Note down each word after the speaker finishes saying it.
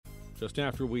just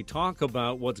after we talk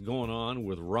about what's going on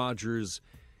with Rogers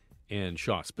and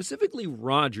Shaw. Specifically,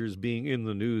 Rogers being in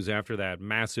the news after that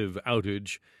massive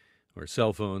outage where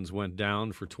cell phones went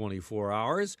down for 24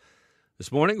 hours.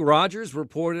 This morning, Rogers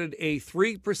reported a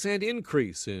 3%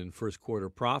 increase in first quarter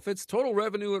profits. Total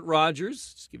revenue at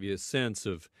Rogers, just to give you a sense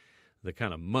of the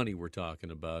kind of money we're talking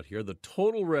about here, the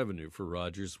total revenue for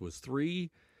Rogers was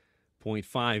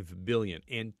 $3.5 billion,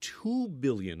 and $2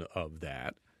 billion of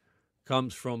that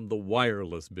comes from the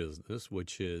wireless business,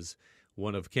 which is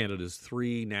one of Canada's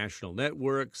three national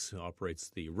networks, operates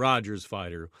the Rogers,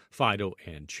 Fido,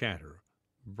 and Chatter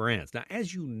brands. Now,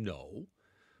 as you know,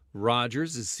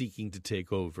 Rogers is seeking to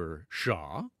take over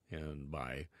Shaw, and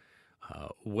by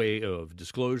way of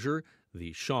disclosure,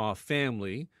 the Shaw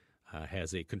family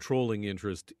has a controlling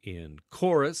interest in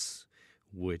Chorus,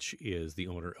 which is the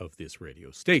owner of this radio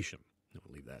station.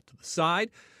 I'll leave that to the side,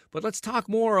 but let's talk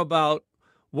more about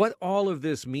what all of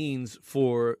this means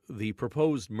for the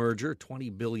proposed merger,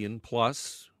 $20 billion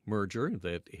plus merger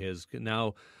that is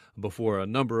now before a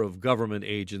number of government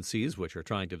agencies, which are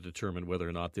trying to determine whether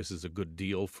or not this is a good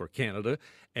deal for Canada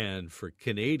and for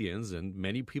Canadians. And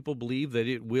many people believe that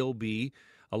it will be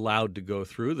allowed to go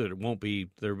through, that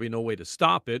there'll be no way to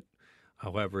stop it.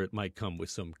 However, it might come with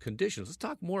some conditions. Let's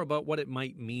talk more about what it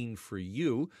might mean for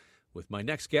you with my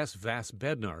next guest, Vas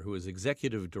Bednar, who is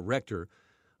Executive Director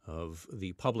of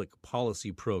the Public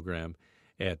Policy Program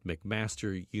at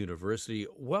McMaster University.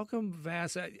 Welcome,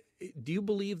 Vas. Do you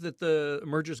believe that the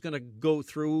merger is going to go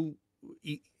through?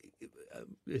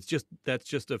 That's just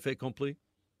a fait accompli?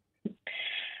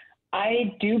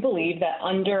 I do believe that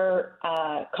under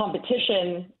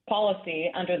competition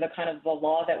policy, under the kind of the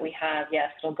law that we have,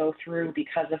 yes, it'll go through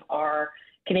because of our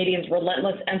Canadians'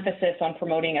 relentless emphasis on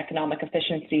promoting economic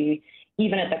efficiency,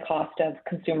 even at the cost of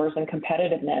consumers and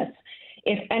competitiveness.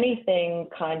 If anything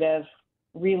kind of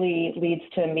really leads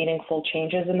to meaningful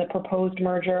changes in the proposed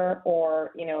merger,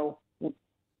 or,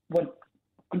 would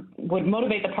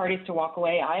motivate the parties to walk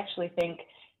away, I actually think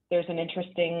there's an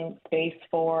interesting space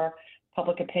for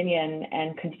public opinion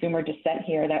and consumer dissent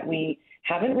here that we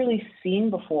haven't really seen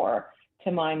before,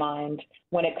 to my mind,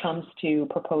 when it comes to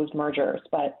proposed mergers.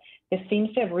 But this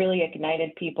seems to have really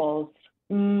ignited people's,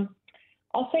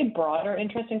 I'll say, broader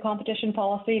interest in competition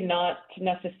policy, not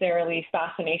necessarily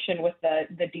fascination with the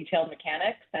detailed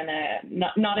mechanics, and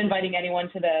not inviting anyone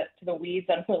to the weeds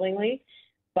unwillingly.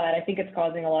 But I think it's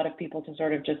causing a lot of people to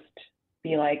sort of just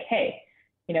be like, hey,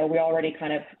 we already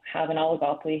kind of have an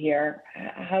oligopoly here.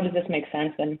 How does this make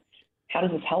sense, and how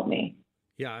does this help me?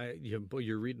 Yeah,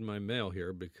 you're reading my mail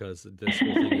here, because this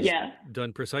whole thing has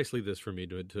done precisely this for me.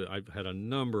 I've had a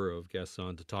number of guests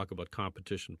on to talk about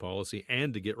competition policy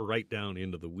and to get right down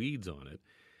into the weeds on it.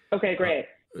 Okay, great.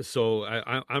 So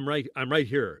I'm right. I'm right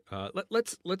here.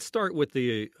 Let's start with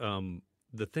the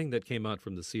thing that came out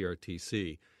from the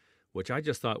CRTC, which I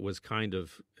just thought was kind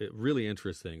of really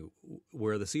interesting,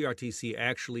 where the CRTC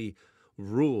actually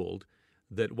ruled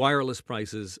that wireless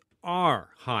prices are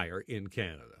higher in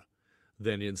Canada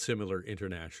than in similar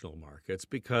international markets,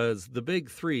 because the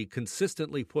big three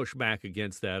consistently push back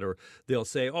against that, or they'll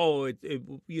say,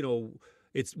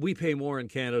 we pay more in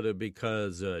Canada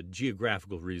because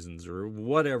geographical reasons or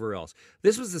whatever else.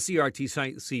 This was the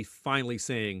CRTC finally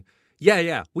saying,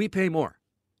 yeah, we pay more.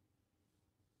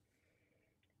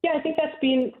 Yeah, I think that's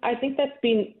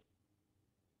been.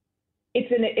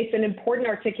 It's an important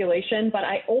articulation, but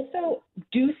I also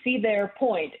do see their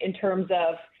point in terms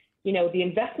of, the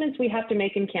investments we have to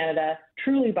make in Canada,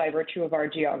 truly by virtue of our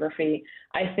geography,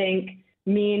 I think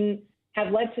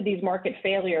have led to these market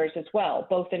failures as well,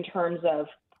 both in terms of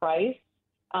price,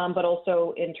 but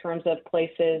also in terms of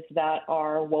places that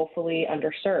are woefully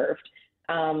underserved.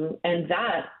 And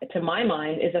that, to my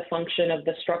mind, is a function of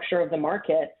the structure of the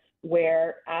market,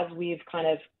 where as we've kind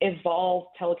of evolved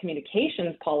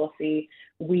telecommunications policy,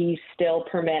 we still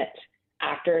permit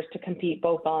actors to compete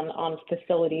both on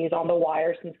facilities, on the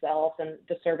wires themselves, and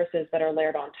the services that are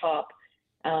layered on top.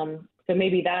 So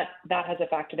maybe that has a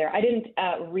factor there. I didn't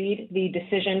read the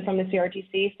decision from the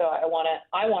CRTC, so I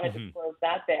want to disclose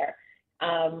that there.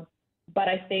 But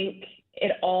I think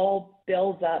it all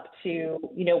builds up to,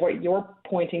 what you're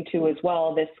pointing to as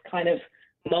well, this kind of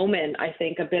moment, I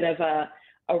think a bit of a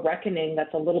reckoning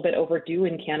that's a little bit overdue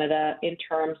in Canada in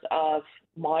terms of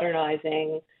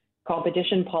modernizing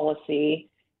competition policy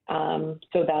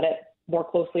so that it more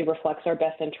closely reflects our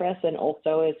best interests and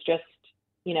also is just,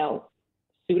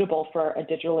 suitable for a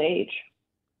digital age.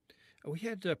 We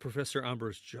had Professor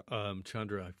Ambarish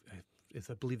Chandra,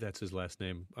 I believe that's his last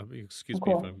name. Excuse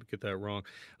me if I get that wrong.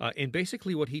 And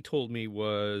basically what he told me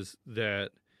was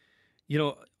that,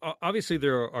 Obviously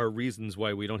there are reasons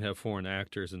why we don't have foreign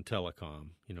actors in telecom.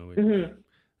 Mm-hmm.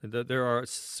 There are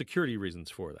security reasons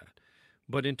for that.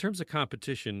 But in terms of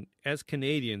competition, as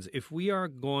Canadians, if we are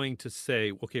going to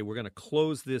say, okay, we're going to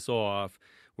close this off,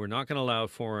 we're not going to allow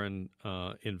foreign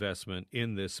investment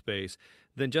in this space,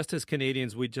 then just as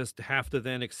Canadians, we just have to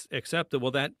then accept it.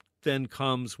 Well, that then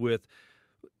comes with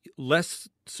less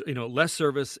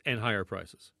service and higher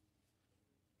prices.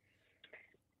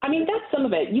 I mean, that's some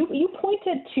of it. You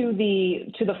pointed to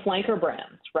the flanker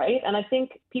brands, right? And I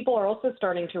think people are also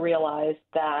starting to realize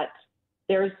that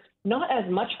there's not as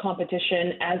much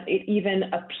competition as it even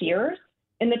appears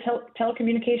in the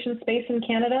telecommunications space in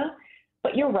Canada.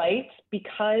 But you're right,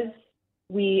 because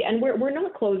we're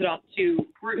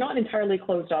not entirely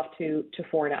closed off to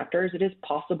foreign actors. It is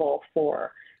possible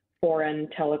for foreign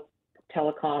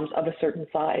telecoms of a certain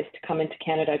size to come into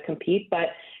Canada to compete, but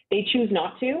they choose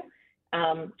not to.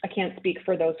 I can't speak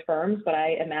for those firms, but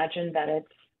I imagine that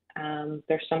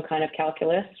there's some kind of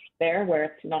calculus there where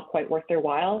it's not quite worth their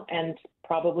while, and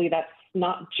probably that's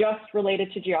not just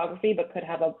related to geography, but could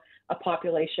have a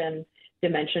population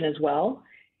dimension as well.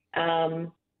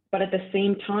 But at the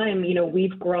same time,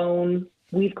 we've grown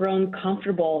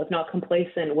comfortable, if not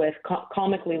complacent, with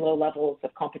comically low levels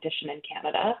of competition in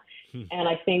Canada. And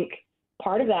I think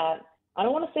part of that, I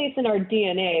don't want to say it's in our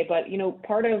DNA, but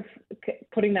part of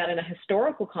putting that in a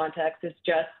historical context is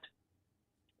just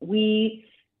we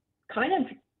kind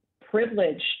of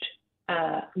privileged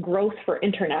growth for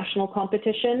international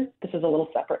competition. This is a little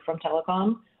separate from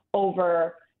telecom,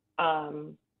 over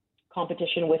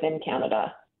competition within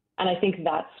Canada. And I think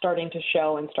that's starting to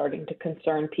show and starting to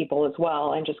concern people as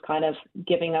well, and just kind of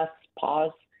giving us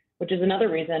pause, which is another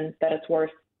reason that it's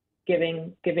worth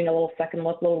giving a little second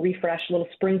look, a little refresh, a little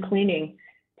spring cleaning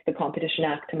to the Competition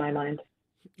Act, to my mind.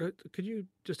 Could you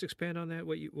just expand on that?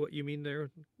 What you mean there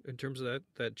in terms of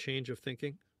that change of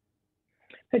thinking?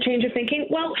 The change of thinking?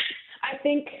 Well, I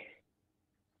think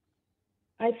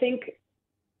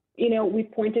we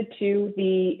pointed to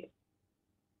the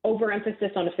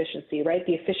overemphasis on efficiency, right?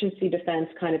 The efficiency defense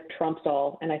kind of trumps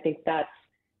all, and I think that's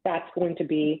going to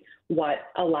be what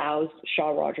allows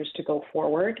Shaw Rogers to go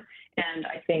forward. And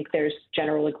I think there's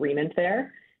general agreement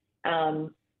there.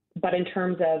 But in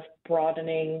terms of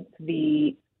broadening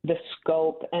the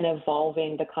scope and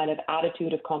evolving the kind of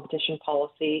attitude of competition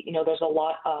policy, there's a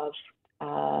lot of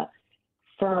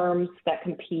firms that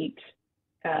compete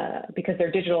because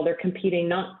they're digital. They're competing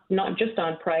not just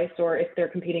on price, or if they're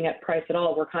competing at price at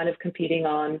all, we're kind of competing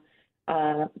on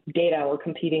data. We're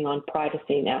competing on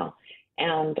privacy now.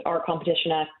 And our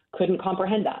Competition Act couldn't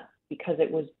comprehend that because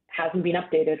it hasn't been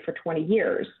updated for 20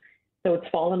 years. So it's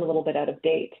fallen a little bit out of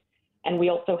date. And we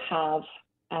also have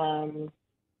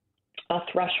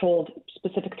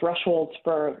specific thresholds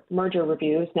for merger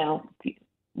reviews. Now,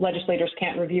 legislators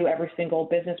can't review every single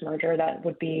business merger. That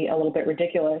would be a little bit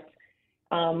ridiculous.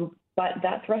 But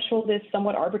that threshold is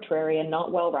somewhat arbitrary and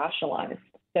not well rationalized.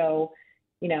 So,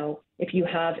 if you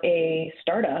have a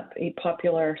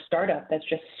popular startup that's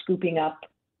just scooping up,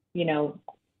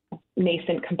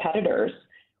 nascent competitors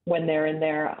when they're in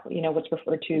their, what's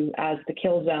referred to as the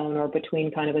kill zone, or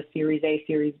between kind of a Series A,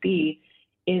 Series B,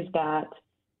 is that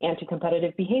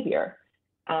anti-competitive behavior?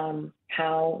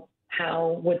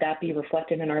 How would that be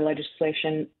reflected in our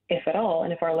legislation, if at all?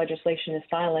 And if our legislation is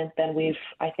silent, then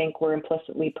I think we're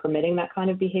implicitly permitting that kind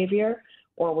of behavior,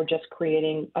 or we're just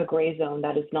creating a gray zone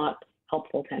that is not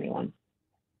helpful to anyone.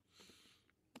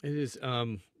 It is.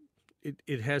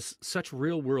 It has such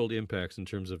real world impacts in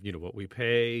terms of what we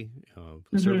pay,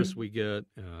 the service we get,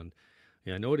 and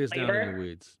I know it is down in the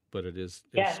weeds, but it's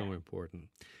so important.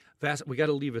 Vas, we got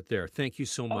to leave it there. Thank you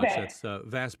so much. Okay. That's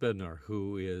Vas Bednar,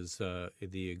 who is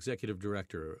the Executive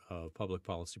Director of Public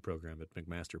Policy Program at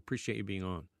McMaster. Appreciate you being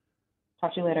on.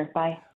 Talk to you later. Bye.